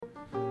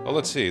Oh,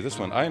 let's see, this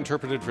one. I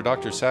interpreted for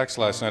Dr. Sachs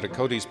last night at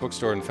Cody's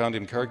bookstore and found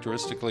him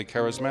characteristically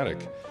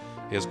charismatic.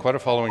 He has quite a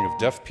following of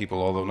deaf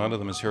people, although none of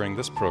them is hearing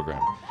this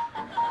program.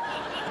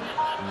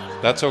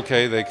 That's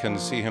okay, they can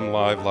see him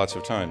live lots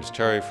of times.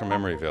 Terry from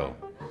Emeryville.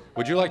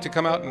 Would you like to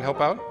come out and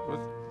help out with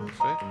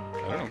stage?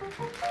 I don't know.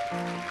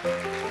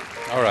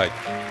 All right.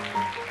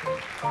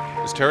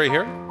 Is Terry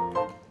here?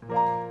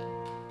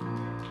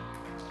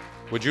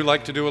 Would you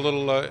like to do a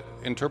little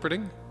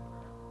interpreting?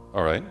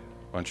 All right.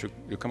 Why don't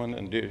you come on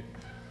and do?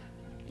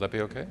 Will that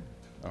be okay?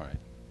 All right.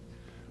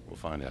 We'll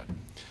find out.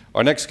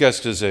 Our next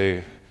guest is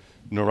a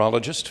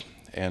neurologist,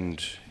 and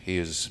he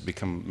has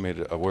become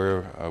made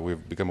aware.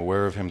 We've become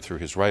aware of him through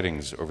his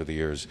writings over the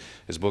years.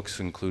 His books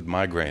include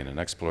Migraine, an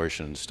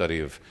exploration and study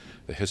of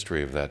the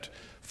history of that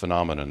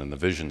phenomenon and the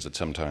visions that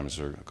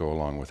sometimes go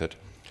along with it.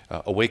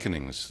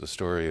 Awakenings, the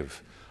story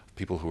of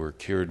people who were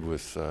cured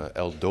with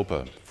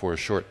L-Dopa for a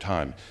short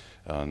time.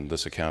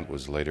 This account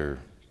was later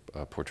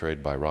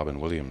portrayed by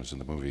Robin Williams in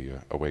the movie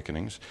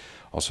Awakenings.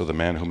 Also, The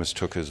Man Who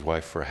Mistook His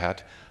Wife for a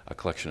Hat, a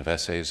collection of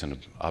essays and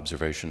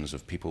observations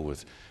of people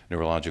with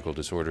neurological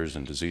disorders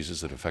and diseases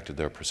that affected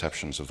their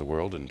perceptions of the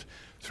world. And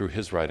through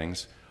his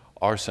writings,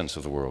 our sense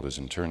of the world is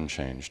in turn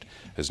changed.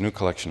 His new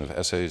collection of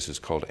essays is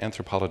called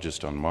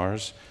Anthropologist on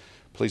Mars.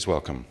 Please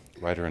welcome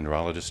writer and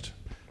neurologist,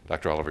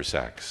 Dr. Oliver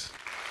Sacks.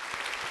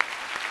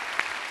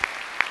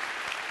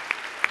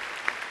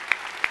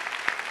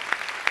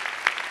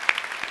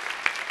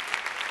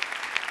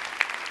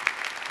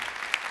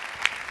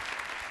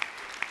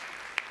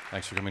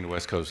 Thanks for coming to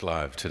West Coast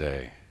Live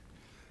today.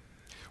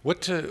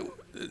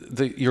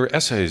 Your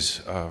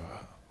essays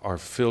are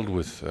filled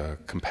with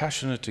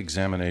compassionate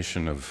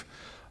examination of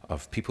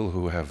people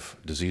who have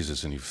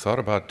diseases, and you've thought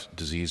about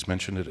disease,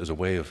 mentioned it as a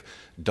way of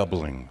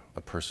doubling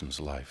a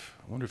person's life.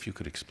 I wonder if you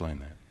could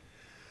explain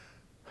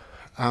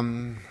that.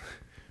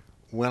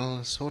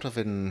 Well, sort of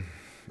in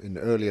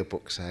earlier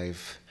books,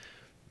 I've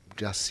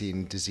just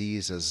seen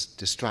disease as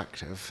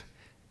destructive,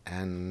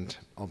 and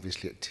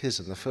obviously it is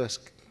in the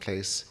first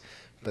place.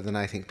 But then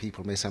I think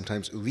people may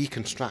sometimes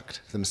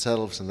reconstruct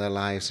themselves and their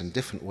lives in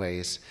different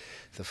ways.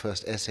 The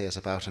first essay is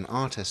about an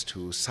artist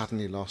who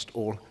suddenly lost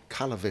all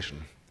color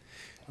vision,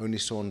 only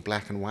saw in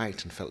black and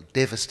white, and felt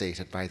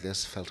devastated by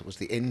this, felt it was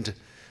the end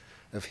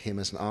of him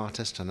as an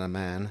artist and a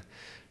man.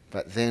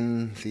 But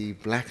then the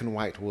black and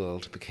white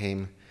world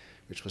became,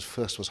 which was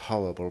first was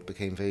horrible,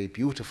 became very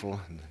beautiful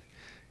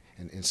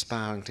and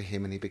inspiring to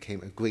him, and he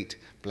became a great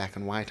black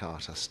and white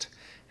artist.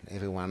 And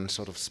everyone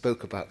sort of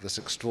spoke about this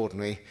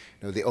extraordinary,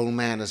 the old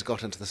man has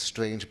got into the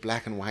strange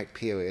black and white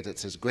period.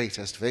 It's his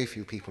greatest. Very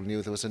few people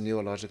knew there was a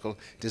neurological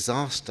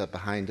disaster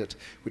behind it,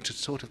 which had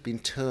sort of been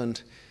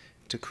turned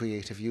to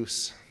creative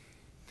use.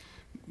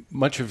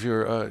 Much of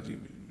your,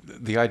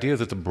 the idea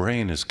that the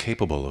brain is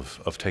capable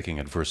of taking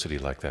adversity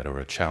like that, or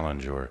a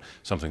challenge, or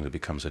something that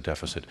becomes a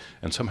deficit,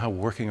 and somehow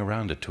working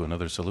around it to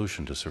another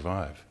solution to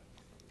survive.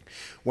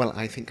 Well,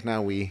 I think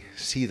now we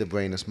see the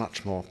brain as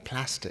much more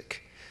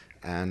plastic,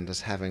 and as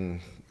having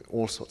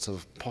all sorts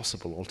of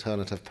possible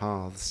alternative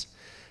paths.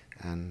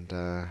 And,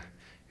 and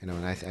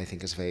I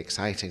think it's very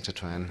exciting to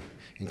try and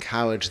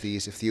encourage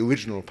these if the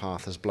original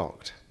path is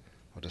blocked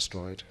or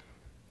destroyed.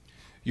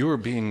 You were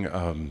being,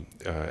 how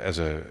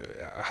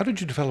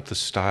did you develop the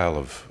style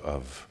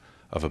of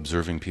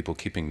observing people,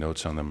 keeping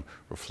notes on them,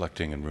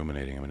 reflecting and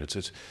ruminating? I mean,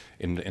 it's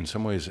in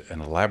some ways an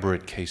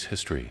elaborate case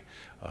history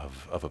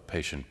of a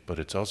patient, but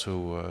it's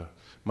also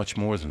much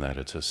more than that.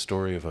 It's a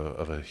story of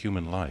a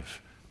human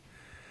life.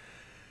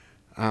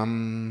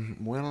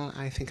 Well,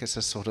 I think it's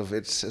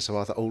a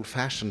rather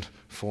old-fashioned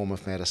form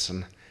of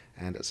medicine,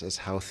 and it's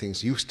how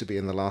things used to be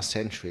in the last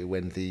century,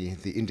 when the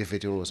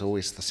individual was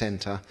always the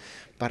center.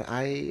 But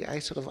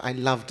I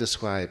love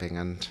describing,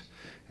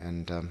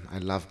 and I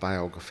love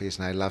biographies,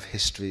 and I love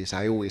histories.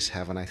 I always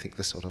have, and I think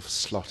this sort of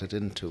slotted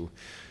into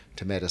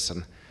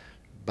medicine.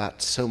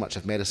 But so much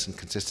of medicine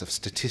consists of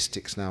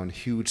statistics now in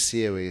huge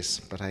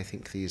series, but I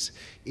think these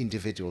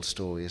individual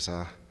stories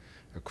are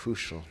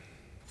crucial.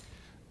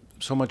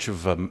 So much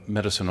of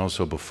medicine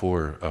also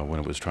before, when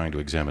it was trying to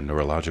examine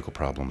neurological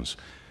problems,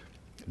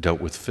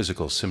 dealt with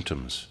physical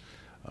symptoms,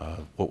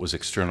 what was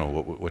external,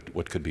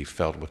 what could be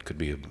felt, what could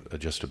be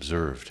just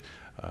observed.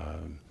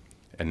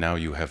 And now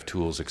you have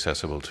tools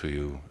accessible to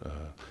you,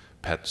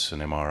 PETs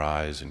and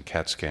MRIs and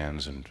CAT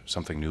scans and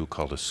something new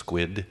called a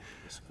SQUID,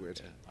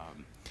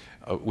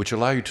 which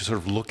allow you to sort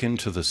of look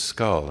into the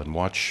skull and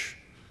watch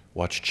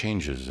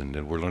changes. And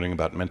we're learning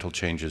about mental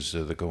changes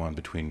that go on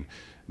between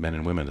men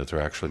and women, that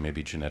there actually may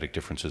be genetic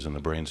differences in the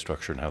brain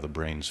structure and how the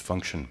brains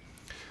function.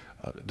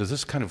 Does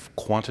this kind of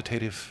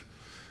quantitative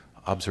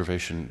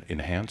observation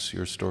enhance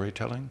your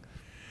storytelling?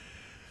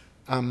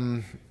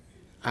 I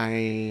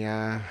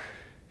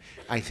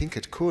think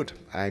it could.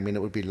 I mean,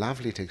 it would be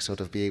lovely to sort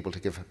of be able to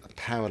give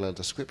parallel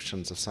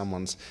descriptions of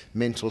someone's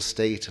mental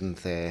state and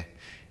their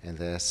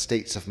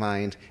states of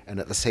mind,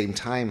 and at the same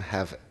time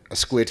have a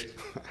squid.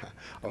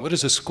 What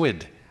is a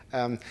squid?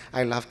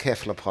 I love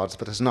cephalopods,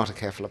 but it's not a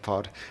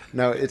cephalopod.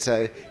 No, it's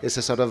a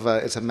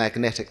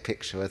magnetic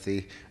picture of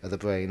the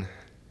brain.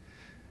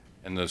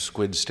 And the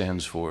squid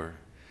stands for?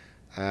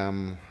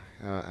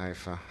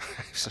 I've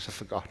sort of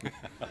forgotten.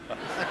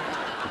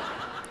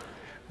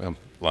 Well,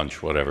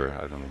 lunch, whatever.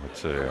 I don't know what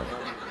to say.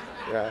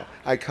 Yeah,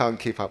 I can't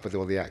keep up with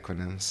all the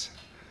acronyms.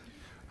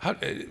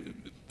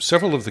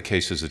 Several of the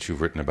cases that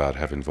you've written about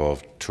have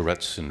involved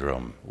Tourette's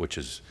syndrome, which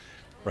is,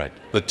 right,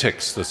 the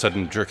tics, the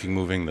sudden jerking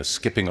moving, the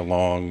skipping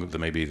along,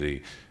 maybe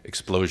the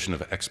explosion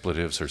of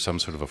expletives or some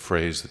sort of a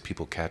phrase that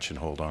people catch and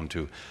hold on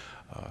to.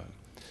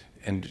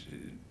 And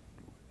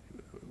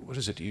what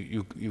is it?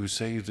 You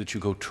say that you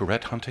go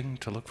Tourette hunting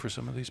to look for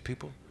some of these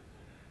people?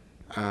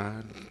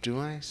 Do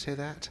I say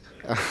that?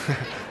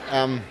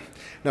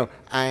 No,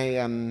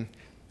 I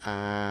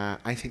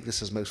think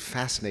this is the most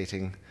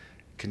fascinating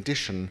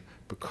condition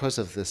because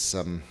of this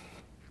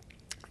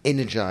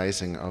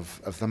energizing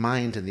of the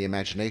mind and the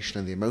imagination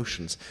and the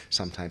emotions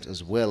sometimes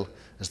as well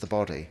as the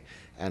body.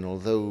 And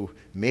although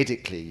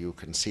medically you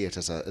can see it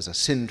as a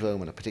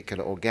syndrome and a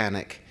particular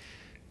organic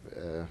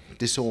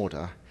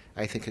disorder,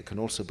 I think it can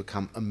also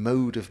become a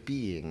mode of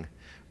being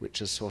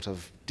which is sort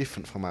of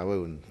different from our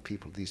own.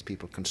 These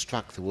people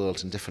construct the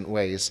world in different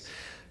ways.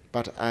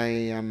 But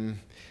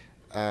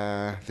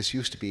this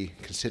used to be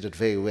considered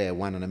very rare,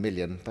 1 in a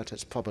million, but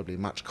it's probably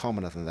much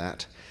commoner than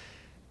that.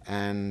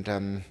 And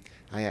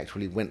I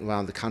actually went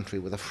around the country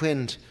with a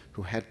friend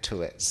who had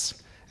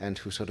Tourette's and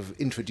who sort of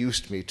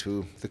introduced me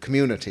to the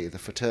community, the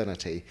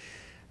fraternity.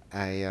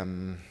 There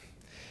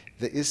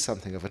is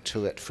something of a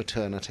Tourette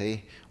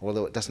fraternity,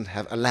 although it doesn't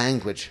have a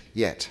language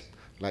yet,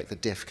 like the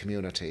deaf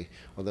community,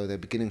 although they're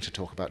beginning to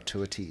talk about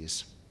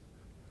Tourettese.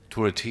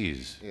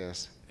 Tourettese?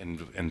 Yes.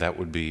 And that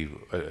would be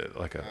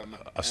like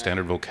a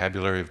standard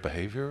vocabulary of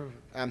behavior?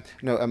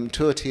 No,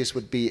 Tourettese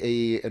would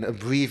be an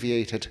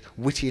abbreviated,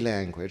 witty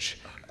language,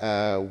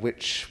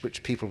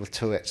 which people with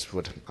Tourette's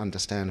would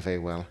understand very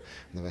well,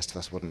 and the rest of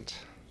us wouldn't.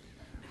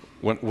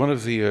 One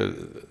of the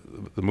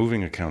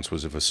moving accounts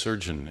was of a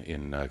surgeon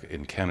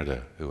in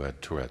Canada who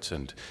had Tourette's,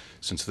 and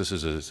since this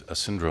is a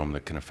syndrome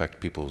that can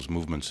affect people's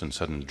movements and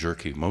sudden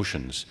jerky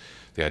motions,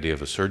 the idea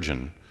of a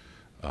surgeon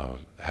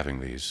having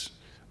these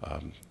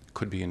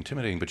could be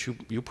intimidating. But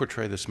you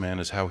portray this man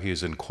as how he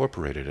has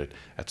incorporated it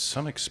at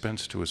some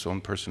expense to his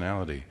own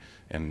personality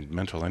and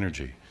mental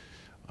energy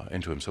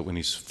into him. So when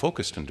he's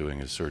focused on doing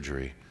his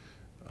surgery,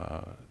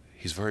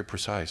 he's very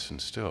precise and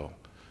still.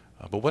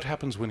 But what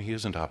happens when he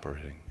isn't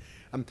operating?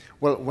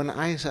 Well, when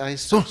I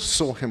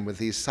saw him with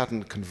these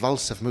sudden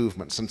convulsive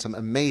movements and some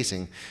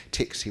amazing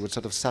tics, he would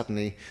sort of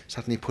suddenly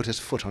put his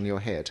foot on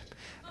your head.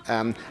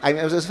 It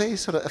was a very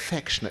sort of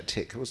affectionate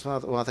tic. It was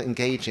rather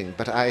engaging,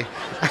 but I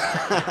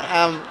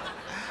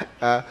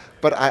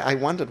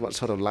wondered what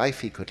sort of life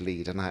he could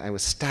lead, and I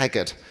was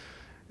staggered.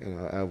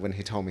 When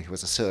he told me he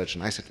was a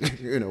surgeon, I said,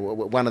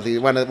 one of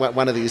these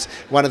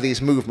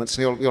movements,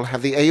 and you'll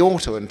have the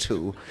aorta in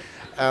two.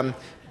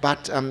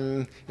 But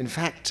in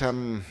fact,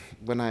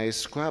 when I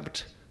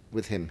scrubbed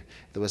with him,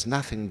 there was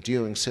nothing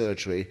during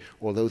surgery,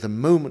 although the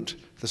moment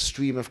the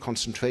stream of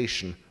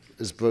concentration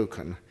is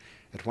broken,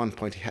 at one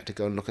point he had to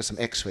go and look at some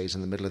x-rays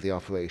in the middle of the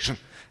operation,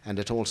 and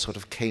it all sort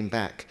of came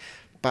back.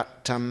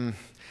 But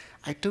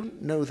I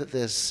don't know that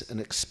there's an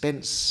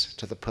expense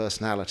to the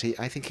personality.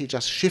 I think he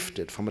just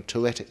shifted from a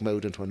Tourettic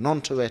mode into a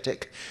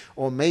non-Tourettic,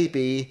 or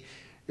maybe,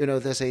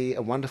 there's a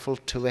wonderful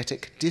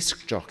Tourettic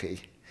disc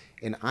jockey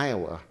in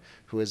Iowa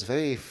who is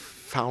very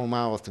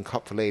foul-mouthed and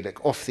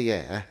coprolalic off the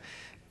air.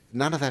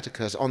 None of that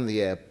occurs on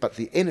the air, but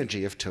the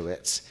energy of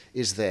Tourette's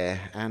is there,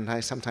 and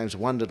I sometimes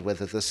wondered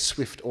whether the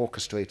swift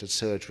orchestrated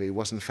surgery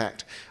was in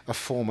fact a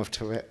form of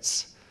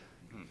Tourette's.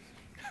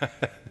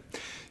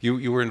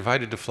 You were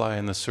invited to fly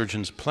in the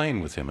surgeon's plane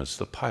with him as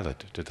the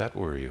pilot. Did that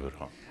worry you at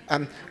all?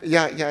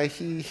 Yeah.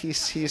 He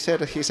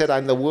said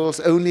I'm the world's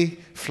only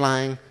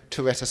flying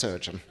Tourette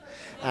surgeon.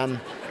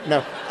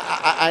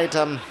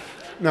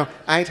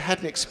 I'd had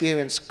an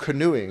experience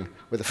canoeing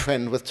with a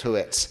friend with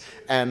Tourette's,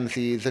 and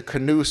the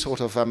canoe sort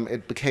of,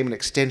 it became an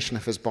extension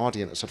of his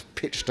body, and it sort of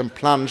pitched and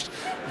plunged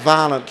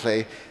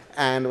violently,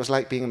 and it was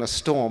like being in a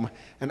storm.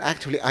 And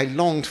actually, I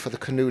longed for the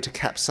canoe to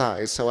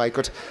capsize so I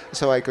could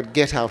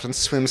get out and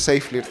swim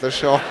safely to the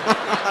shore.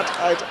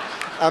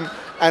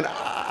 And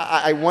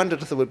I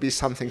wondered if there would be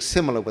something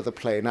similar with the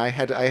plane. I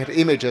had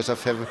images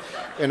of him,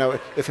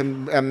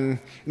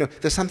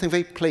 there's something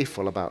very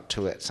playful about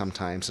Tourette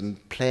sometimes, and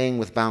playing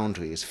with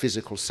boundaries,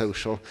 physical,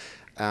 social,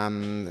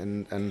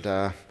 and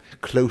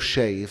close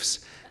shaves.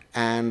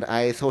 And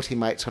I thought he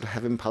might sort of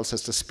have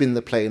impulses to spin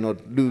the plane or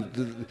loop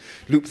the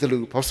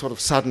loop, or sort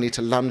of suddenly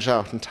to lunge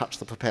out and touch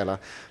the propeller.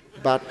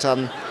 But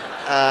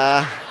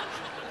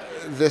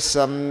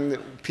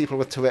people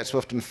with Tourette's were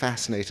often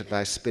fascinated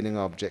by spinning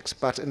objects,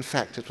 but in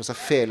fact it was a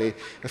fairly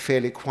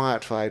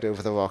quiet ride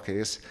over the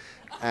Rockies,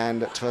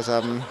 and it was.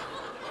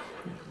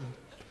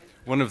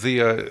 One of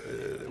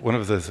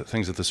the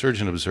things that the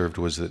surgeon observed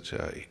was that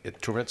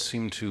Tourette's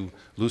seemed to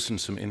loosen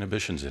some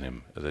inhibitions in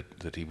him,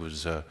 that he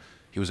was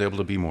able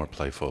to be more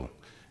playful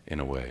in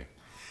a way.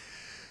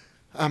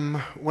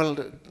 Well,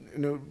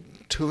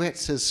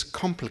 Tourette's is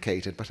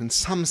complicated, but in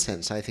some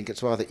sense I think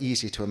it's rather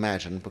easy to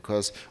imagine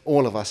because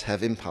all of us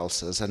have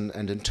impulses, and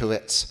in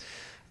Tourette's,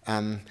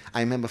 I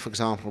remember, for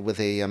example, with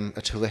a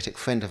Tourettic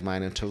friend of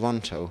mine in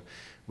Toronto,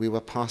 we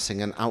were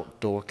passing an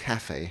outdoor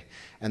cafe,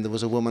 and there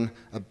was a woman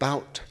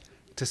about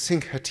to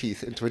sink her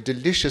teeth into a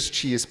delicious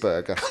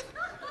cheeseburger.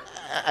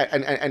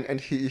 And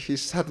he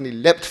suddenly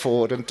leapt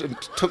forward and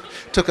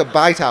took a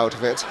bite out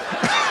of it.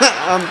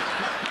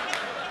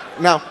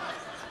 Now,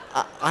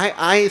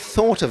 I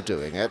thought of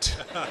doing it,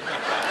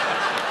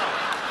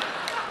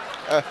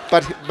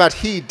 but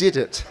he did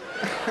it,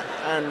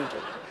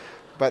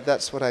 but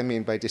that's what I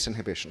mean by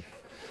disinhibition.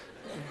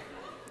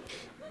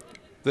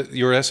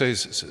 Your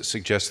essays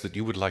suggest that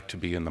you would like to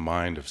be in the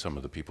mind of some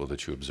of the people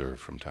that you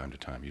observe from time to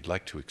time. You'd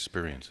like to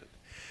experience it.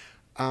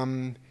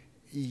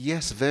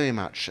 Yes, very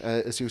much.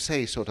 As you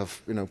say, sort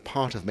of,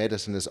 part of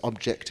medicine is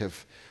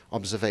objective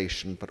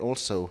observation, but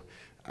also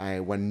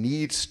one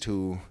needs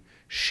to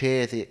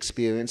share the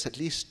experience, at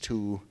least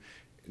to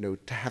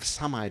have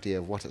some idea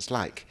of what it's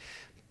like.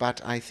 But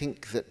I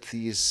think that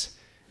these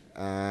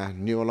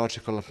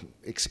neurological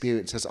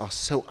experiences are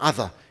so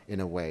other in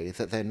a way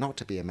that they're not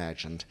to be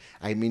imagined.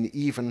 I mean,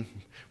 even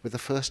with the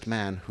first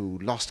man who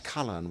lost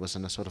color and was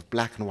in a sort of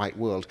black and white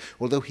world,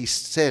 although he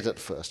said at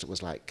first it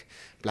was like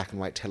black and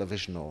white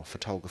television or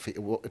photography,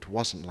 it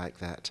wasn't like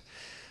that.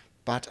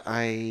 But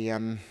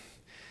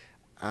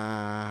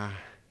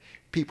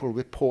people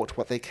report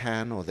what they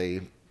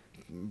can,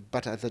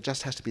 but there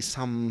just has to be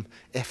some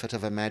effort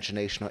of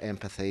imagination or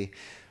empathy.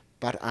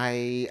 But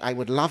I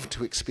would love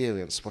to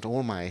experience what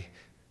all my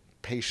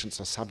patients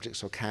or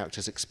subjects or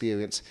characters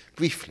experience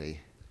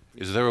briefly.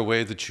 Is there a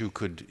way that you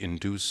could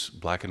induce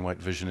black and white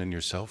vision in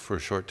yourself for a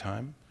short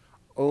time?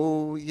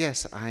 Oh,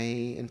 yes, I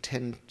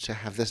intend to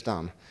have this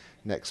done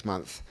next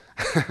month.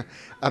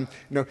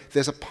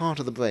 There's a part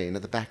of the brain,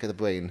 at the back of the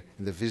brain,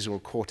 in the visual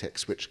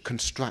cortex, which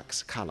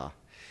constructs color.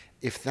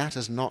 If that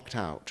is knocked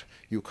out,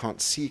 you can't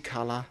see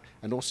color,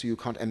 and also you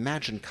can't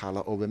imagine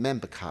color or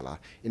remember color.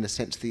 In a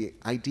sense, the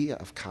idea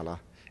of color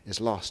is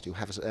lost. You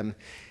have, and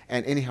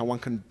anyhow, one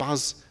can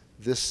buzz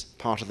this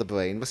part of the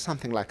brain with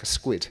something like a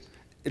squid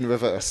in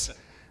reverse,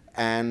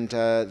 and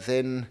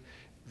then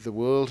the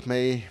world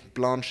may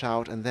blanch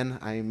out, and then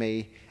I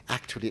may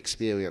actually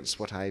experience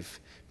what I've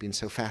been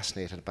so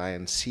fascinated by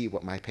and see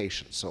what my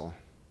patients saw.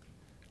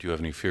 Do you have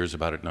any fears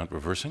about it not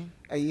reversing?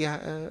 Yeah,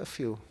 a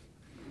few.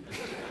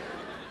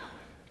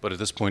 But at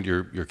this point,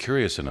 you're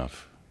curious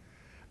enough.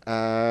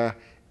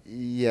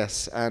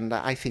 Yes, and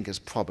I think it's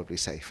probably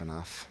safe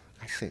enough.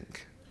 I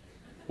think.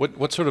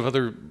 What sort of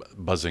other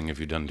buzzing have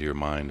you done to your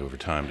mind over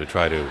time to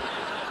try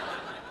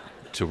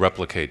to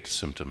replicate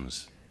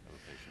symptoms?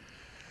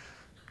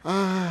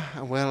 Well,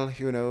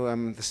 the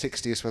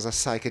 60s was a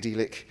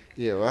psychedelic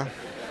era,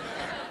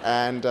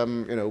 and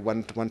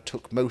one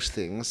took most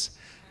things.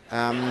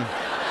 But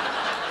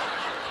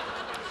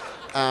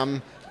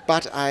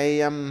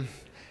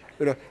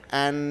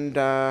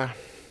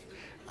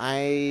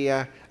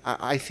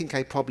I think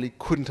I probably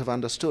couldn't have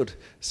understood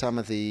some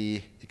of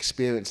the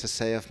experiences,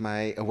 say, of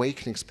my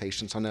awakenings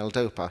patients on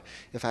L-DOPA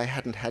if I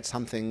hadn't had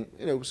something,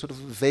 sort of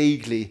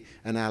vaguely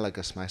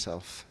analogous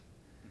myself.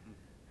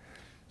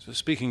 So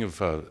speaking of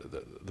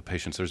the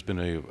patients, there's been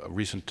a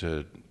recent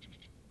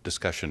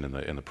discussion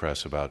in the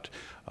press about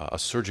a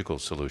surgical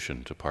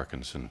solution to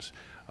Parkinson's,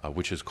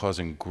 which is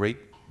causing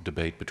great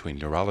debate between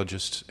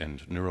neurologists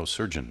and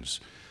neurosurgeons.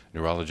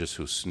 Neurologists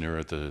who sneer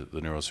at the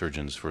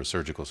neurosurgeons for a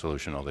surgical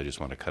solution, they just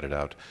want to cut it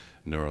out.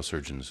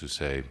 Neurosurgeons who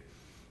say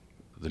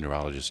the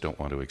neurologists don't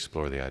want to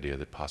explore the idea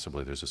that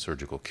possibly there's a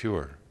surgical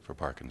cure for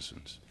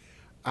Parkinson's.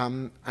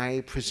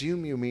 I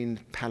presume you mean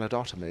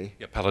pallidotomy.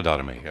 Yeah,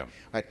 pallidotomy, yeah.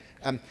 Right.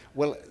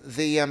 Well,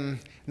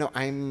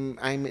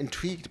 I'm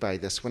intrigued by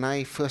this. When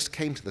I first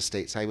came to the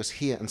States, I was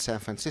here in San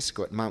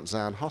Francisco at Mount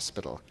Zion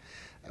Hospital,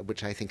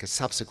 which I think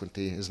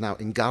is now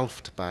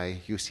engulfed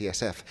by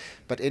UCSF.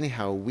 But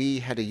anyhow, we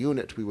had a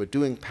unit, we were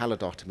doing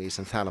pallidotomies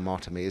and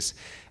thalamotomies,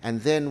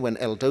 and then when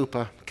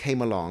L-DOPA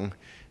came along,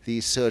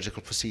 these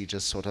surgical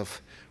procedures sort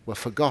of were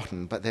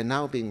forgotten, but they're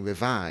now being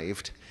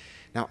revived.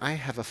 Now, I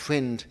have a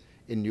friend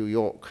in New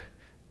York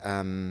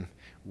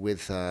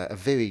with a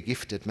very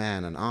gifted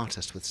man, an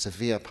artist with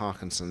severe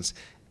Parkinson's,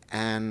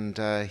 and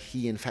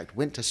he in fact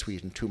went to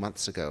Sweden 2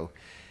 months ago,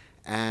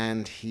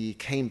 and he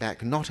came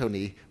back not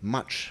only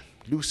much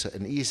looser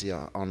and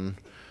easier on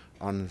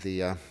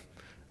the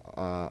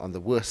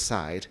worst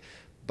side,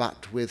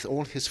 but with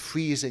all his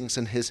freezings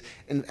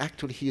and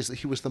actually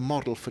he was the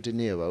model for De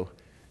Niro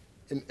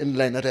in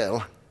Les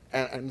Nadel.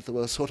 And there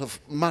was sort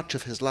of much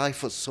of his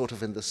life was sort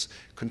of in this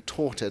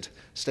contorted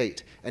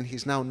state, and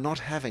he's now not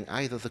having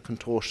either the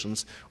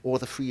contortions or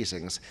the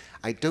freezings.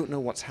 I don't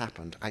know what's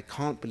happened. I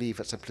can't believe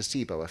it's a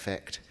placebo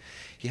effect.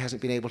 He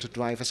hasn't been able to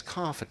drive his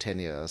car for 10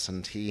 years,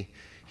 and he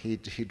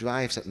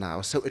drives it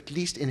now. So at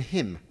least in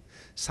him,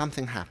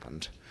 something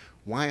happened.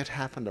 Why it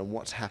happened and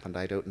what's happened,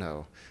 I don't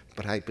know,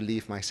 but I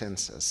believe my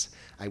senses.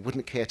 I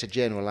wouldn't care to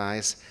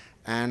generalize,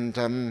 And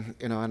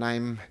and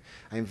I'm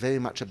very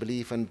much a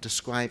believer in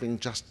describing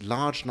just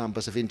large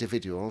numbers of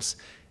individuals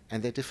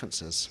and their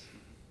differences.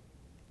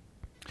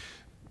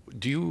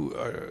 Do you,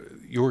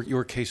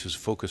 your cases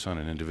focus on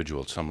an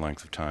individual at some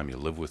length of time? You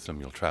live with them,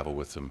 you'll travel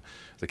with them.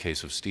 The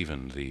case of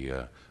Stephen,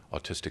 the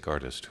autistic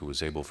artist who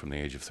was able from the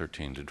age of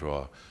 13 to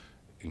draw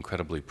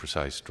incredibly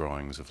precise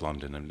drawings of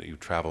London, and you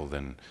travel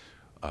then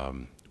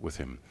with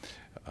him.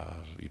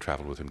 You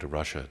traveled with him to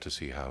Russia to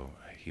see how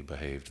he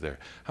behaved there.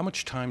 How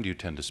much time do you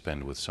tend to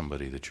spend with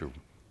somebody that you're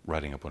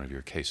writing up one of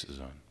your cases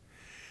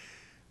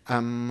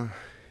on?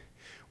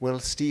 Well,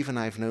 Stephen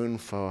I've known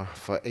for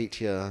 8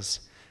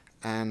 years,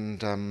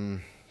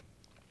 and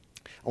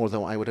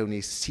although I would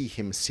only see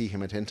him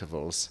at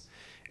intervals,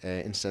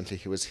 incidentally,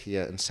 he was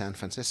here in San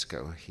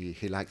Francisco.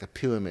 He liked the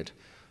Pyramid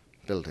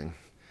building.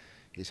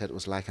 He said it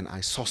was like an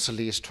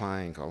isosceles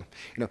triangle.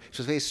 It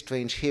was very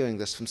strange hearing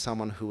this from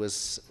someone who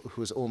was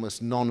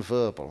almost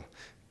non-verbal,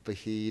 but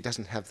he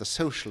doesn't have the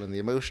social and the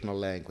emotional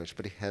language,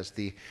 but he has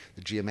the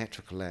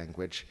geometrical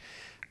language.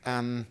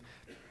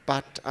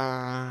 But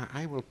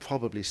I will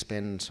probably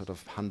spend sort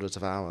of hundreds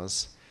of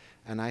hours,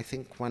 and I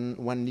think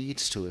one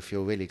needs to if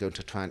you're really going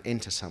to try and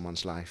enter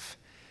someone's life.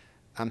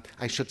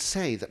 I should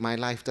say that my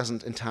life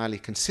doesn't entirely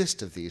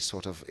consist of these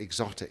sort of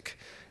exotic,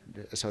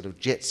 sort of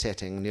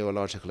jet-setting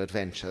neurological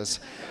adventures.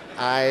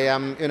 I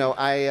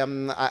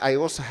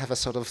also have a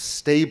sort of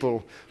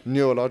stable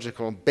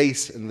neurological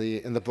base in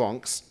the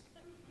Bronx,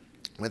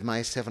 with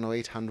my 700 or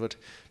 800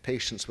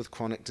 patients with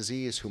chronic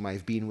disease, whom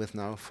I've been with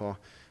now for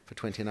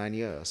 29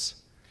 years.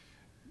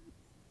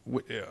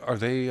 Are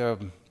they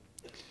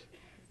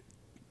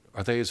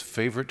as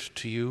favorite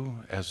to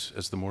you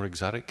as the more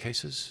exotic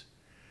cases?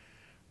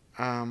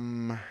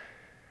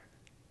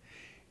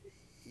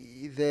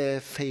 They're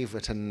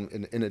favorite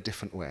in a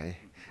different way,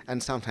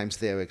 and sometimes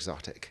they're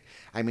exotic.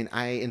 I mean,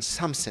 in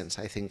some sense,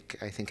 I think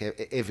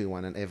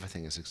everyone and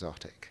everything is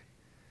exotic.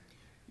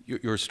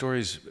 Your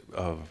stories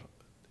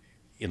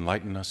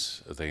enlighten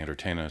us, they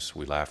entertain us,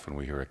 we laugh when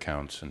we hear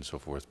accounts and so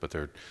forth, but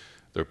there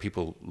are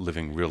people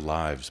living real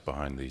lives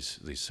behind these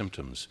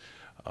symptoms.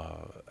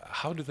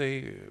 How do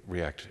they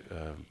react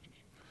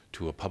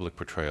to a public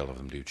portrayal of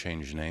them? Do you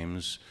change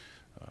names?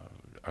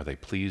 Are they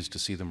pleased to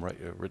see them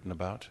written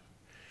about?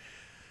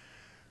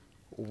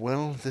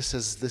 Well, this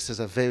is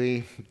a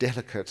very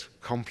delicate,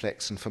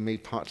 complex, and for me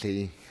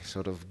partly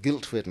sort of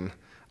guilt-ridden,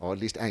 or at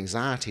least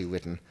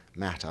anxiety-ridden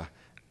matter.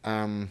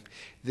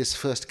 This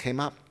first came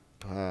up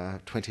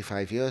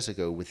 25 years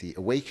ago with the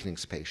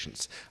Awakenings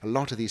patients. A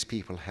lot of these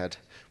people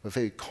were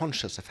very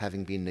conscious of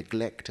having been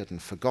neglected and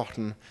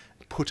forgotten,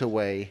 put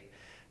away,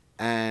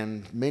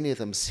 and many of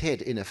them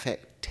said, in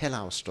effect, tell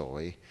our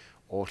story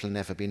or it'll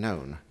never be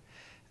known.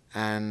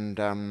 And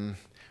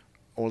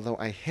although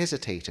I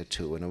hesitated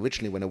to, and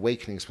originally when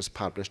Awakenings was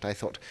published, I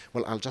thought,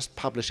 well, I'll just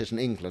publish it in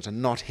England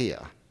and not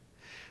here.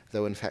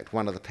 Though, in fact,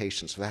 one of the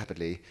patients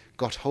rapidly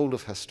got hold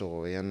of her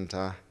story, and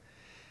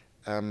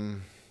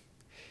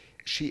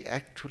she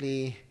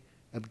actually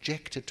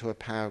objected to a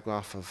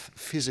paragraph of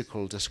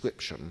physical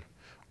description,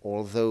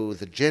 although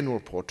the general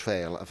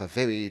portrayal of a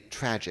very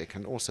tragic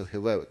and also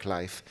heroic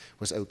life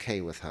was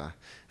okay with her.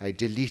 I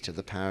deleted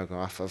the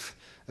paragraph of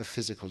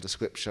physical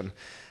description.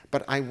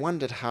 But I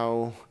wondered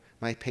how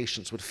my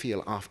patients would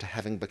feel after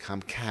having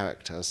become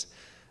characters.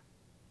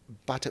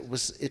 But it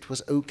was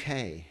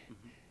okay.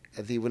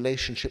 Mm-hmm. The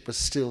relationship was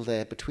still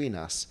there between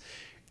us.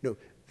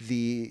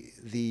 The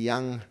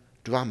young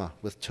drummer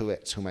with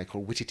Tourette's, whom I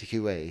call Witty Ticky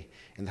Ray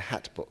in the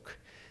Hat Book,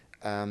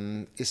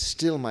 is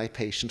still my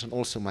patient and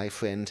also my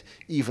friend,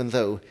 even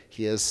though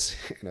he is,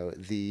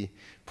 the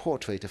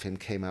portrait of him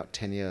came out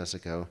 10 years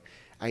ago.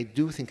 I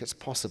do think it's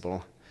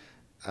possible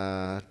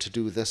to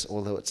do this,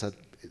 although it's a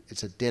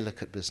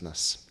delicate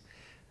business.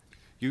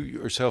 You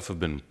yourself have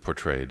been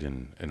portrayed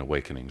in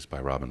Awakenings by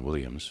Robin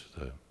Williams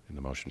in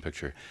the motion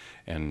picture,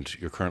 and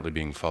you're currently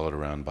being followed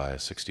around by a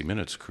 60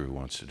 Minutes crew who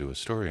wants to do a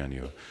story on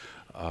you.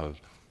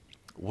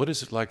 What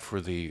is it like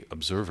for the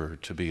observer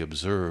to be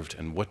observed,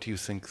 and what do you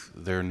think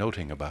they're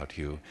noting about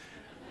you?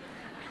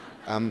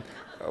 Off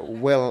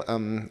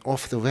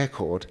the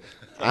record,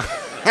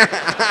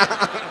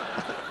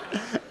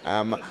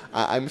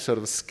 I'm sort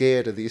of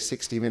scared of these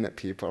 60-minute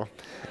people.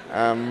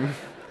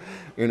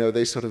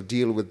 They sort of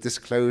deal with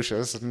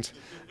disclosures and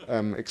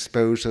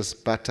exposures,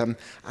 but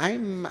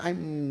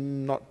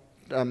I'm not.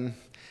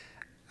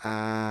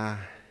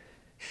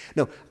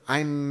 No,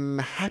 I'm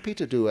happy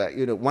to do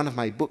one of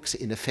my books,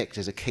 in effect,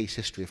 is a case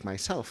history of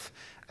myself,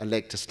 A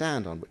Leg to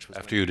Stand On, which was...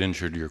 After you'd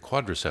injured your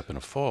quadricep in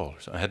a fall,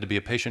 so I had to be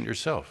a patient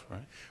yourself,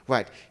 right?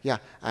 Right, yeah.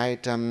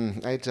 I'd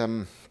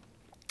had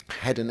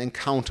an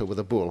encounter with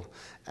a bull,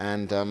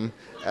 and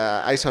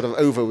I sort of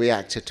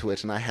overreacted to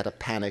it, and I had a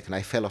panic, and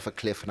I fell off a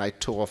cliff, and I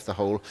tore off the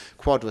whole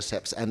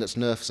quadriceps and its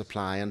nerve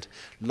supply, and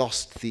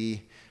lost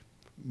the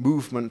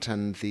movement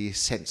and the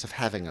sense of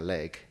having a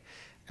leg.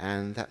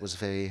 And that was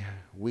very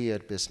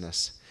weird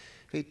business,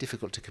 very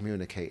difficult to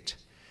communicate.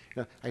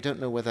 I don't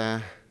know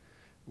whether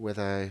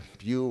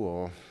you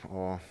or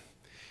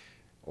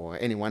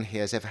anyone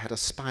here has ever had a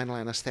spinal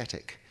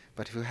anesthetic,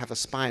 But if you have a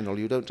spinal,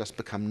 you don't just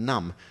become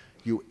numb,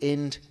 you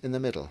end in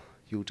the middle.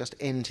 You just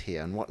end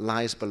here, and what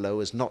lies below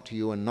is not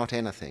you and not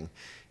anything.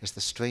 It's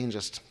the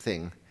strangest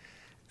thing,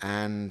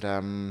 and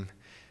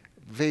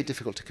very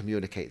difficult to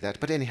communicate that.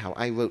 But anyhow,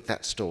 I wrote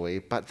that story,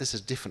 but this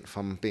is different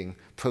from being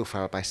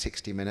profiled by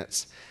 60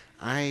 Minutes.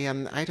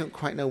 I don't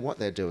quite know what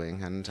they're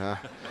doing, and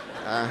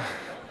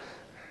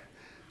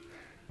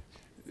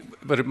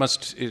But it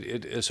must,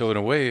 so in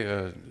a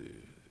way,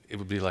 it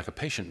would be like a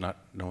patient not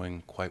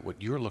knowing quite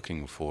what you're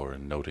looking for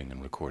and noting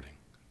and recording.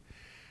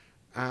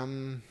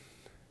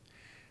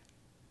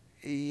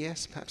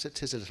 Yes, perhaps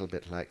it is a little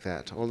bit like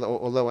that,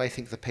 although I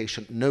think the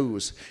patient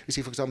knows. You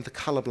see, for example, the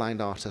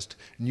colourblind artist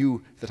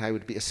knew that I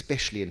would be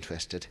especially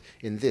interested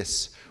in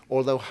this,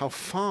 although how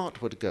far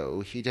it would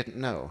go, he didn't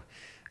know.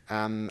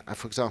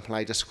 For example,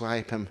 I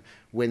describe him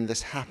when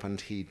this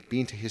happened. He'd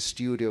been to his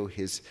studio,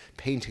 his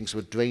paintings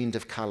were drained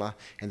of colour,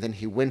 and then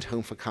he went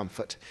home for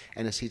comfort,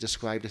 and as he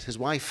described it, his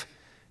wife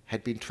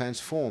had been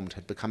transformed,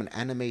 had become an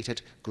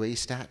animated grey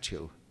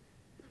statue,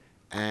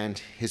 and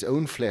his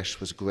own flesh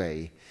was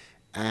grey,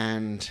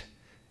 and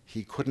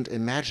he couldn't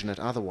imagine it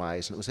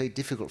otherwise, and it was very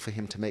difficult for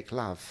him to make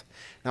love.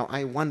 Now,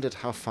 I wondered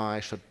how far I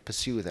should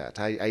pursue that.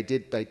 I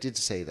did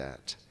say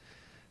that,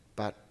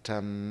 but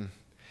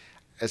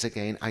as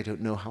again, I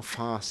don't know how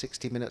far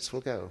 60 Minutes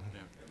will go.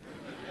 Yeah.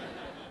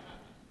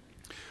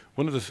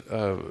 One of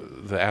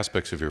the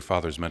aspects of your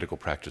father's medical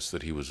practice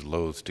that he was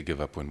loath to give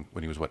up when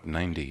he was,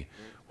 90,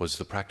 was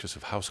the practice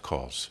of house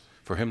calls.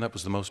 For him, that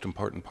was the most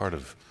important part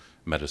of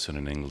medicine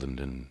in England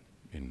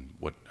in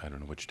what, I don't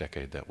know which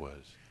decade that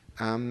was.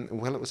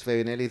 Well, it was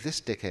very nearly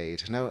this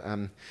decade.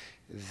 No,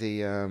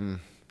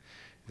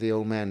 the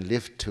old man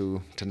lived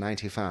to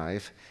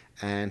 95,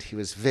 and he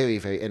was very,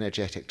 very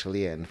energetic till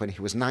the end. When he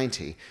was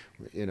 90,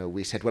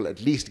 we said, well, at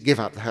least give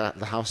up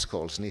the house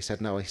calls. And he said,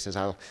 no, he says,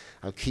 I'll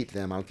keep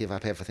them, I'll give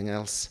up everything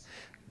else.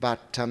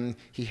 But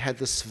he had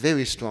this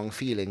very strong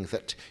feeling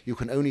that you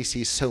can only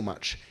see so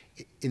much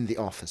in the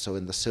office or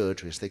in the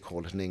surgery, as they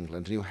call it in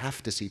England. And you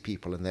have to see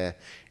people in their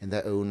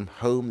own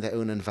home, their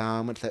own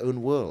environment, their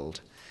own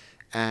world.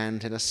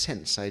 And in a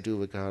sense, I do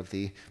regard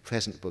the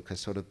present book as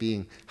sort of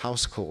being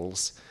house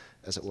calls,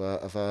 as it were,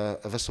 of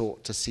a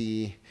sort to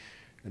see,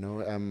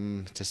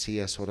 to see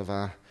a sort of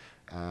an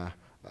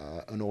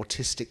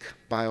autistic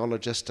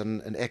biologist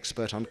and an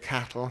expert on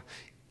cattle,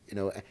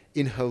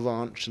 in her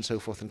ranch and so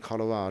forth in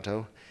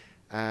Colorado.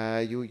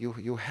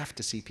 You have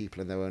to see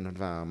people in their own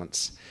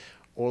environments.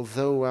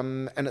 Although,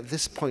 and at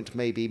this point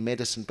maybe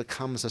medicine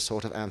becomes a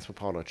sort of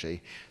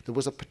anthropology. There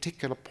was a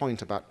particular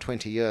point about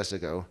 20 years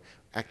ago,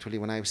 actually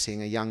when I was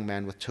seeing a young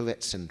man with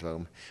Tourette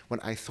syndrome, when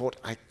I thought,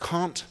 I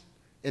can't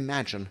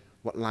imagine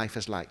what life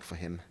is like for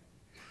him.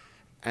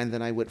 And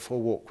then I went for a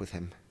walk with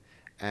him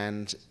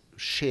and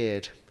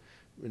shared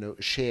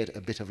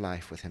a bit of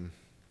life with him.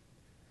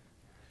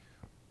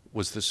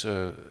 Was this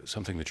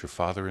something that your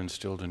father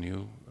instilled in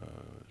you?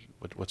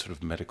 What sort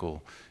of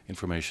medical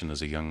information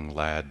as a young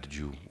lad did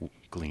you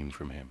glean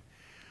from him?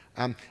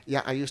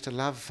 Yeah, I used to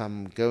love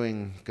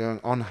going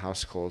on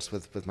house calls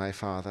with my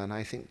father, and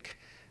I think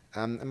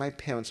and my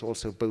parents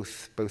also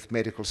both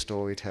medical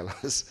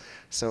storytellers.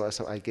 So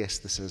I guess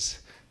this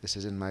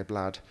is in my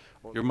blood.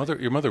 Your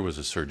mother was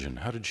a surgeon.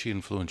 How did she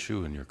influence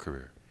you in your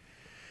career?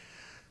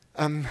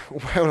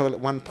 Well, at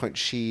one point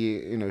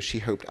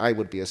she hoped I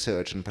would be a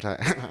surgeon, but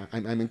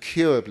I'm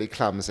incurably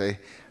clumsy,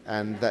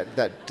 and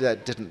that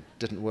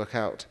didn't work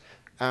out.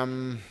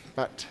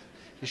 But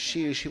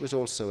she was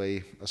also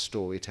a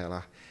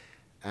storyteller,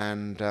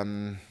 and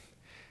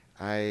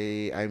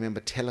I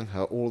remember telling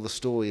her all the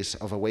stories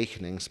of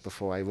awakenings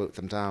before I wrote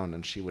them down,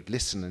 and she would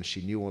listen, and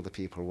she knew all the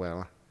people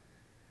well.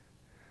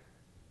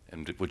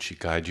 And would she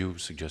guide you,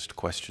 suggest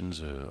questions,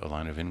 a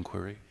line of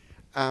inquiry?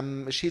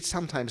 She'd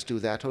sometimes do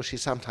that, or she'd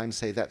sometimes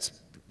say, that's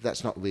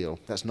not real,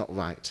 that's not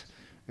right.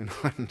 And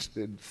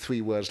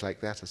 3 words like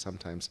that are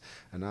sometimes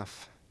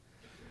enough.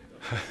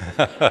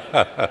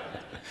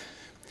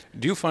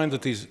 Do you find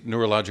that these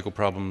neurological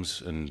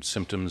problems and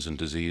symptoms and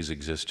disease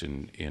exist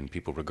in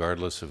people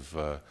regardless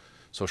of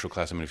social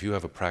class? I mean, if you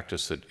have a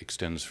practice that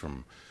extends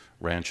from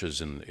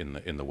ranches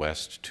in the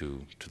West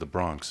to the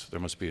Bronx, there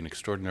must be an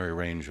extraordinary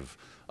range of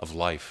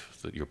life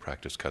that your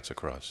practice cuts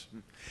across.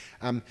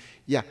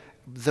 Yeah,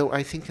 though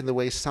I think in the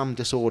way some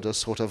disorders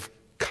sort of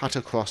cut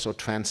across or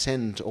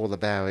transcend all the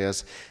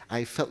barriers,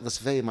 I felt this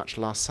very much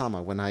last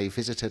summer when I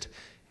visited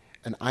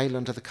an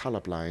island of the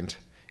colorblind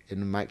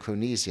in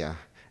Micronesia,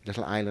 a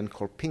little island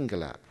called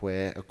Pingalap,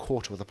 where a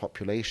quarter of the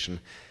population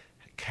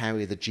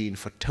carry the gene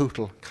for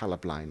total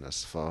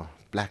colorblindness, for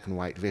black and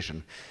white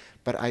vision.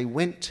 But I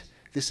went,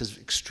 this is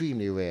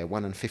extremely rare,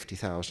 1 in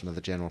 50,000 of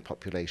the general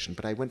population,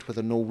 but I went with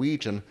a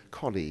Norwegian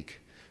colleague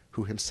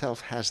who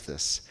himself has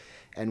this.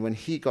 And when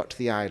he got to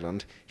the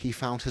island, he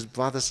found his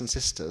brothers and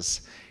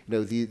sisters,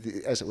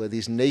 as it were,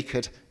 these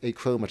naked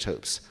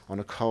achromatopes on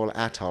a coral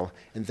atoll,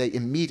 and they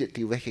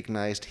immediately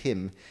recognized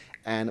him.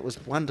 And it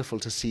was wonderful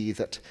to see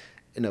that,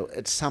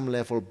 at some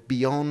level,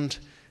 beyond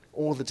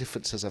all the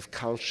differences of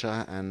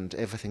culture and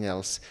everything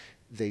else,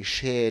 they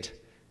shared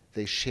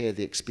they share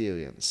the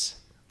experience.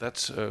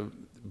 That's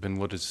been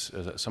what is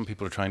some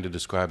people are trying to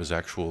describe as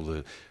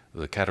the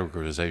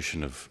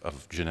categorization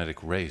of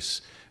genetic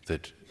race,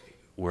 that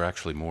we're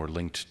actually more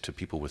linked to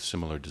people with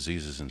similar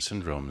diseases and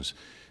syndromes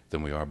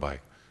than we are by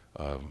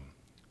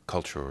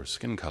culture or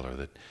skin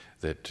color,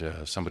 that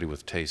somebody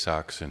with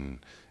Tay-Sachs in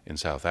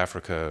South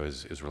Africa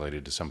is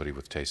related to somebody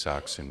with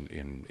Tay-Sachs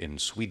in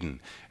Sweden,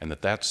 and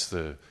that's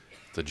the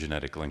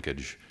genetic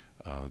linkage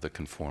that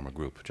can form a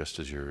group, just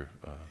as your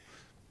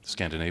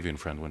Scandinavian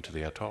friend went to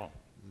the atoll.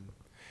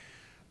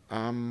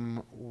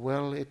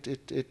 Well,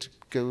 it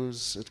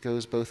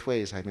goes both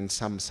ways. I mean,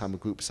 some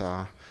groups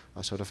are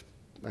sort of,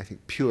 I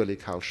think, purely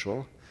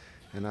cultural,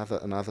 and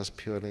others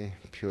purely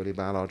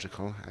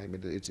biological. I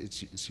mean,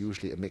 it's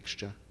usually a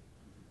mixture.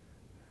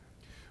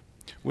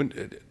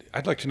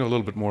 I'd like to know a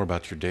little bit more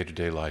about your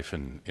day-to-day life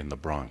in the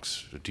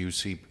Bronx. Do you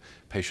see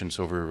patients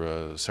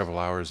over several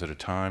hours at a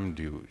time?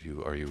 Do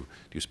you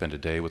spend a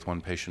day with one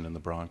patient in the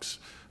Bronx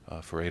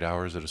for 8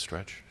 hours at a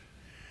stretch?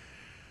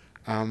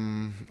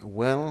 My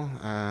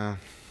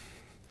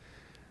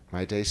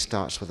day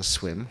starts with a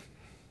swim.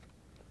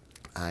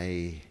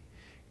 I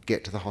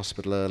get to the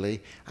hospital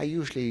early. I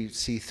usually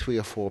see 3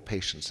 or 4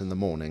 patients in the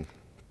morning.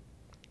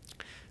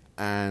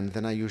 And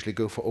then I usually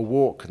go for a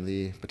walk in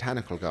the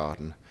botanical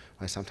garden.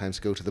 I sometimes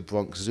go to the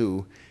Bronx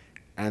Zoo.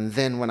 And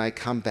then when I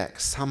come back,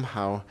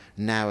 somehow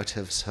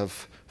narratives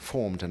have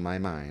formed in my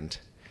mind.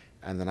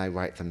 And then I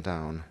write them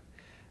down.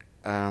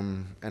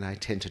 And I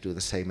tend to do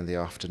the same in the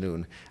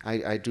afternoon.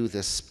 I do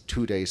this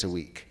 2 days a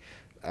week.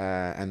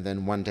 And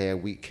then 1 day a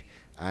week,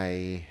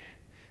 I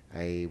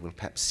will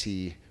perhaps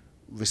see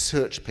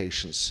research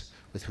patients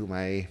with whom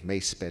I may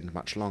spend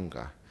much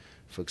longer.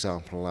 For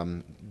example,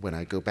 when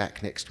I go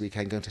back next week,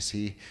 I'm going to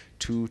see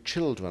 2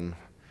 children,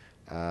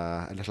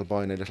 a little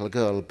boy and a little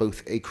girl,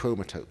 both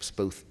achromatopes,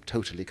 both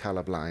totally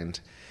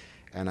colorblind.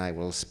 And I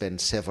will spend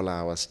several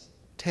hours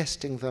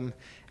testing them,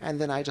 and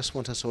then I just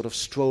want to sort of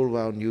stroll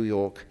around New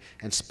York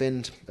and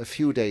spend a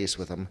few days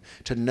with them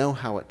to know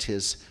how it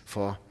is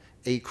for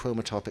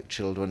achromatopic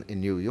children in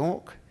New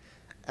York,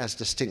 as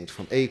distinct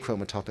from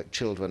achromatopic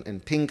children in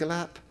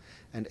Pingelap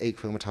and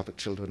achromatopic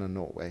children in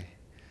Norway.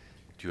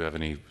 Do you have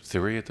any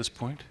theory at this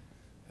point?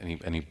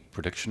 Any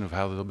prediction of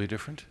how they'll be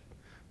different?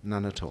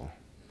 None at all.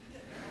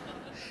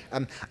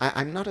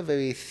 I'm not a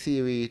very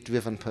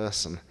theory-driven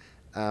person.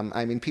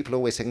 I mean, people are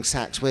always saying,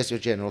 Sachs, where's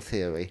your general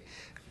theory?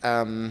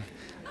 Let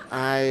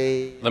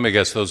me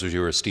guess, those are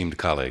your esteemed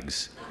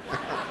colleagues.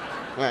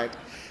 Right.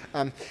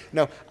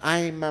 No,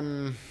 I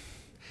mean,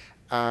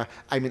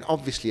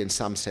 obviously, in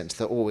some sense,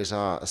 there always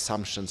are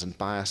assumptions and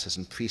biases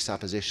and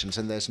presuppositions,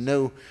 and there are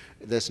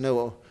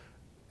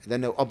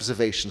no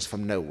observations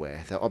from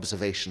nowhere. There are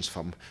observations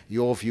from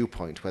your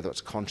viewpoint, whether it's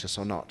conscious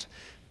or not.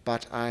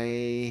 But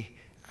I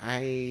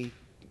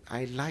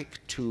like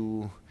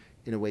to,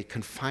 in a way,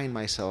 confine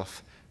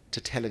myself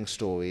to telling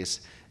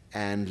stories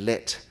and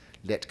let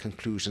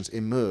conclusions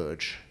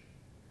emerge.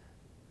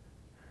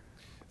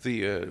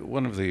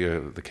 One of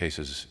the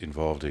cases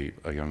involved a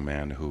young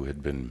man who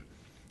had been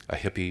a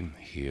hippie.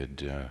 He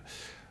had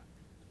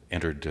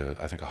entered,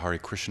 I think, a Hare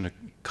Krishna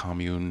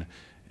commune,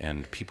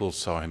 and people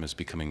saw him as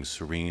becoming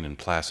serene and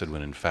placid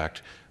when, in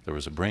fact, there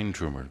was a brain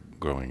tumor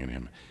growing in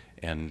him.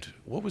 And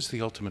what was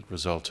the ultimate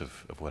result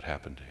of what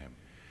happened to him?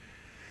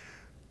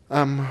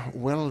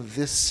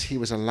 He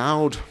was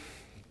allowed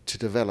to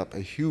develop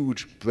a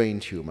huge brain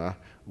tumor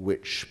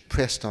which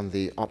pressed on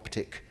the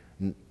optic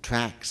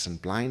tracts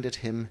and blinded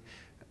him,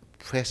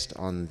 pressed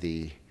on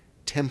the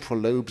temporal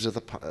lobes of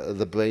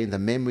the brain, the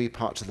memory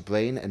parts of the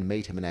brain, and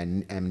made him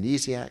an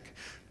amnesiac,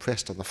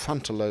 pressed on the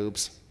frontal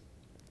lobes,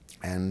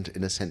 and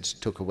in a sense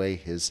took away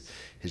his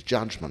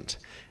judgment.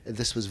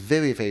 This was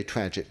very, very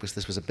tragic because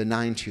this was a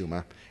benign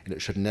tumor and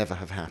it should never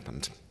have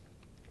happened.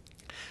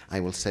 I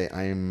will say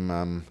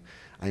I'm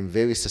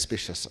very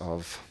suspicious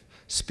of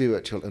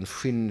spiritual and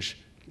fringe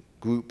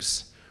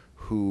groups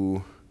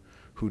who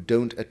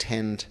don't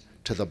attend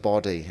to the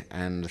body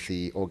and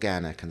the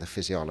organic and the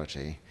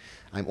physiology.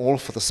 I'm all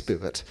for the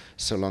spirit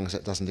so long as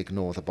it doesn't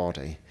ignore the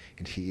body.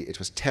 And it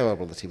was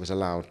terrible that he was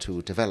allowed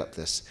to develop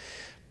this.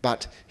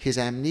 But his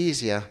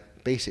amnesia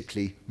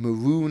basically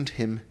marooned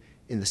him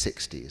in the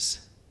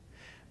 60s.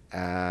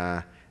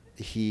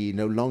 He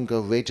no longer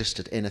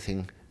registered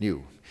anything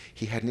new.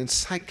 He had an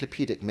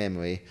encyclopedic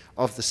memory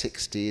of the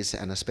 60s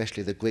and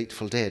especially the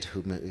Grateful Dead,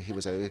 whom he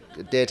was a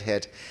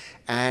deadhead,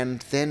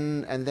 and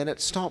then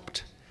it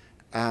stopped.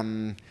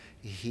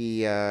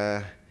 He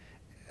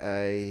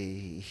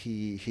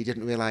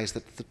didn't realize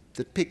that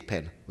the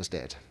Pigpen was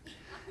dead,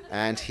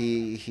 and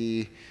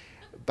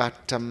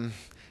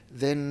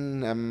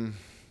then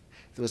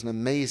there was an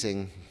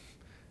amazing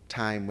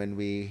time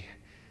when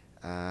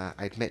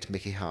I'd met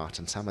Mickey Hart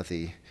and some of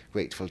the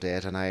Grateful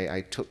Dead, and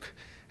I took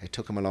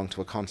him along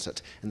to a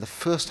concert. In the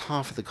first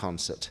half of the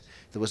concert,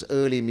 there was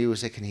early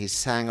music and he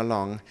sang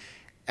along,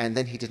 and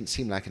then he didn't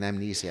seem like an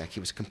amnesiac. He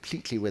was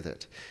completely with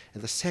it.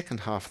 In the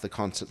second half of the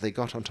concert, they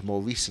got onto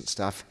more recent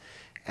stuff,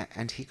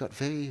 and he got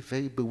very,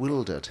 very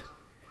bewildered.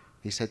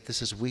 He said,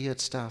 "This is weird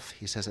stuff."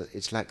 He says,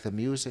 "It's like the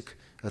music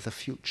of the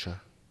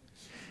future."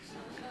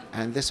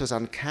 And this was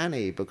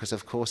uncanny because,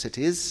 of course, it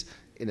is,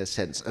 in a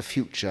sense, a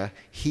future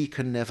he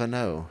can never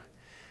know.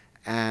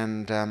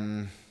 And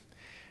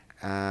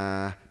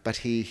but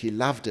he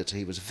loved it.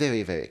 He was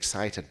very, very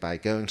excited by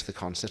going to the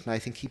concert, and I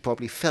think he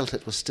probably felt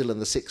it was still in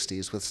the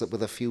 60s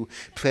with a few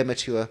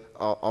premature,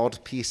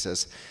 odd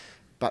pieces.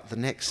 But the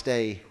next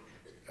day,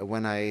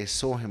 when I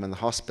saw him in the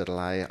hospital,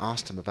 I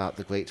asked him about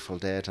the Grateful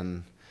Dead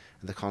and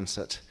the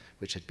concert,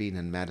 which had been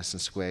in Madison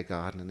Square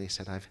Garden, and he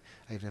said,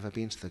 I've never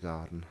been to the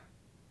garden.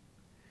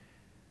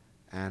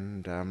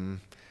 And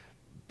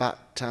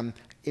but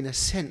in a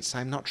sense,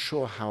 I'm not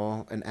sure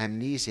how an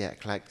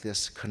amnesiac like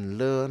this can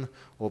learn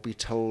or be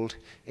told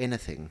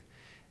anything.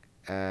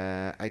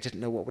 I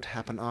didn't know what would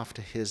happen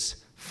after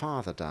his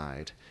father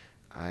died.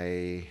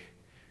 I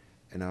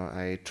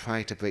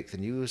tried to break the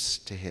news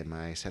to him.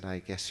 I said, "I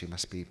guess you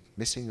must be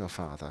missing your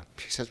father."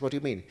 He says, "What do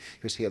you mean?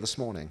 He was here this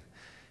morning."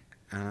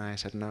 And I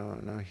said,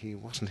 no, he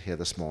wasn't here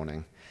this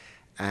morning.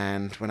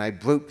 And when I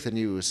broke the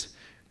news,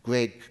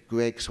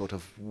 Greg sort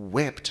of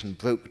wept and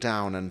broke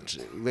down,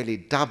 and really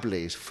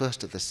doubly,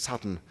 first at the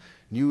sudden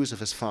news of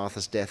his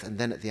father's death, and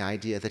then at the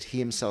idea that he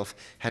himself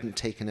hadn't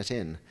taken it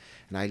in.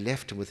 And I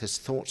left him with his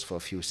thoughts for a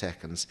few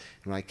seconds,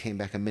 and when I came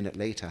back a minute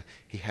later,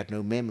 he had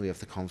no memory of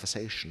the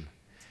conversation.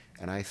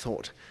 And I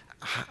thought,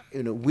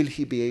 will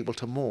he be able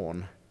to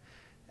mourn?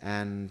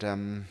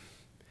 And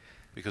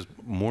because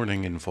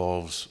mourning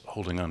involves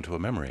holding on to a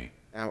memory.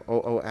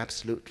 Oh,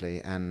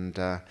 absolutely. And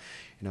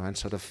and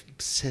sort of,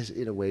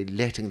 in a way,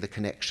 letting the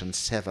connection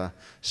sever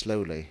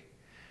slowly.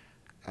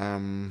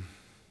 I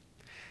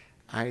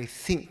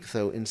think,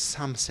 though, in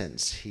some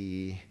sense,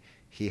 he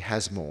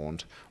has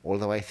mourned,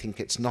 although I think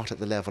it's not at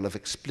the level of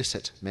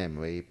explicit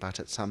memory, but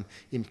at some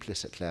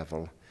implicit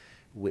level,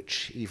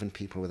 which even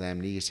people with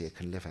amnesia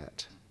can live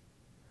at.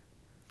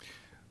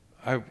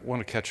 I want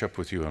to catch up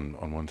with you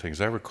on one thing.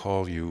 As I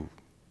recall, you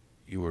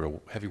were a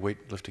heavy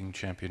weightlifting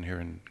champion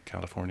here in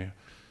California?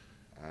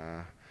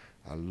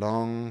 A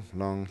long,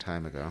 long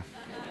time ago.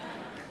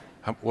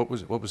 What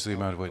was the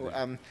amount of weight?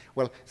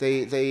 Well,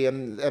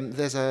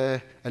 there's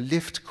a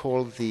lift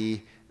called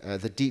the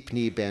deep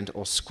knee bend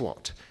or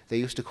squat. They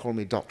used to call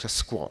me Dr.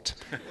 Squat.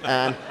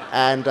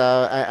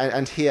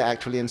 And here,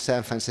 actually, in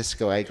San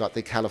Francisco, I got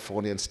the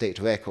Californian state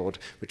record,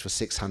 which was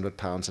 600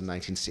 pounds in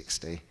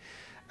 1960.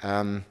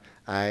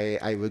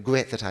 I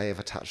regret that I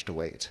ever touched a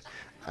weight.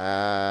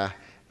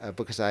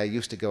 Because I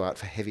used to go out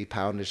for heavy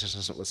poundages,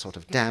 and it was sort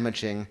of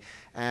damaging,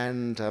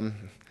 and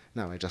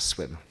now I just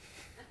swim.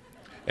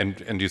 And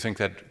do you think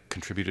that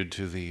contributed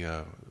to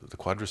the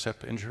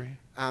quadricep injury?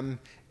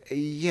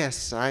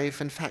 Yes,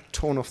 I've in fact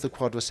torn off the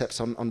quadriceps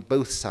on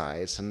both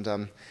sides,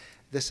 and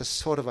this is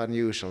sort of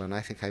unusual, and I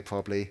think I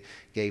probably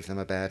gave them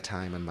a bad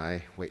time in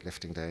my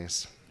weightlifting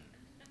days.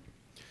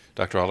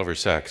 Dr. Oliver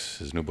Sacks,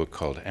 his new book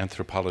called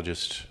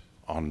Anthropologist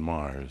on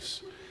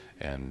Mars,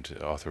 and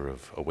author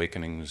of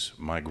Awakenings,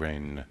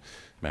 Migraine,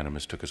 Man Who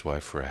Mistook His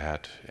Wife for a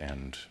Hat,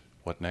 and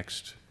what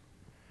next?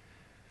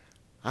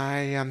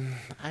 I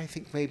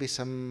think maybe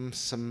some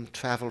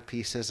travel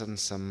pieces and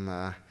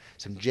some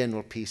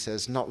general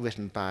pieces, not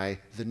written by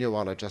the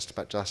neurologist,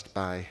 but just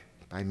by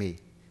me.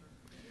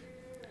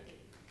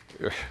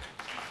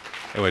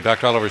 Anyway,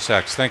 Dr. Oliver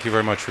Sacks, thank you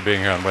very much for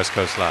being here on West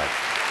Coast Live.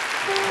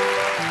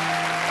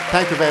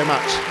 Thank you very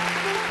much.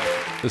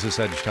 This is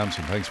Sedge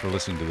Thompson. Thanks for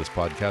listening to this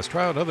podcast.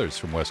 Try out others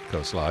from West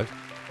Coast Live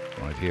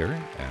right here,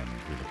 and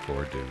we look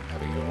forward to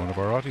having you in one of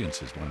our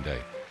audiences one day.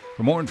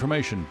 For more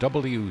information,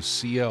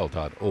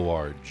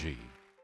 WCL.org.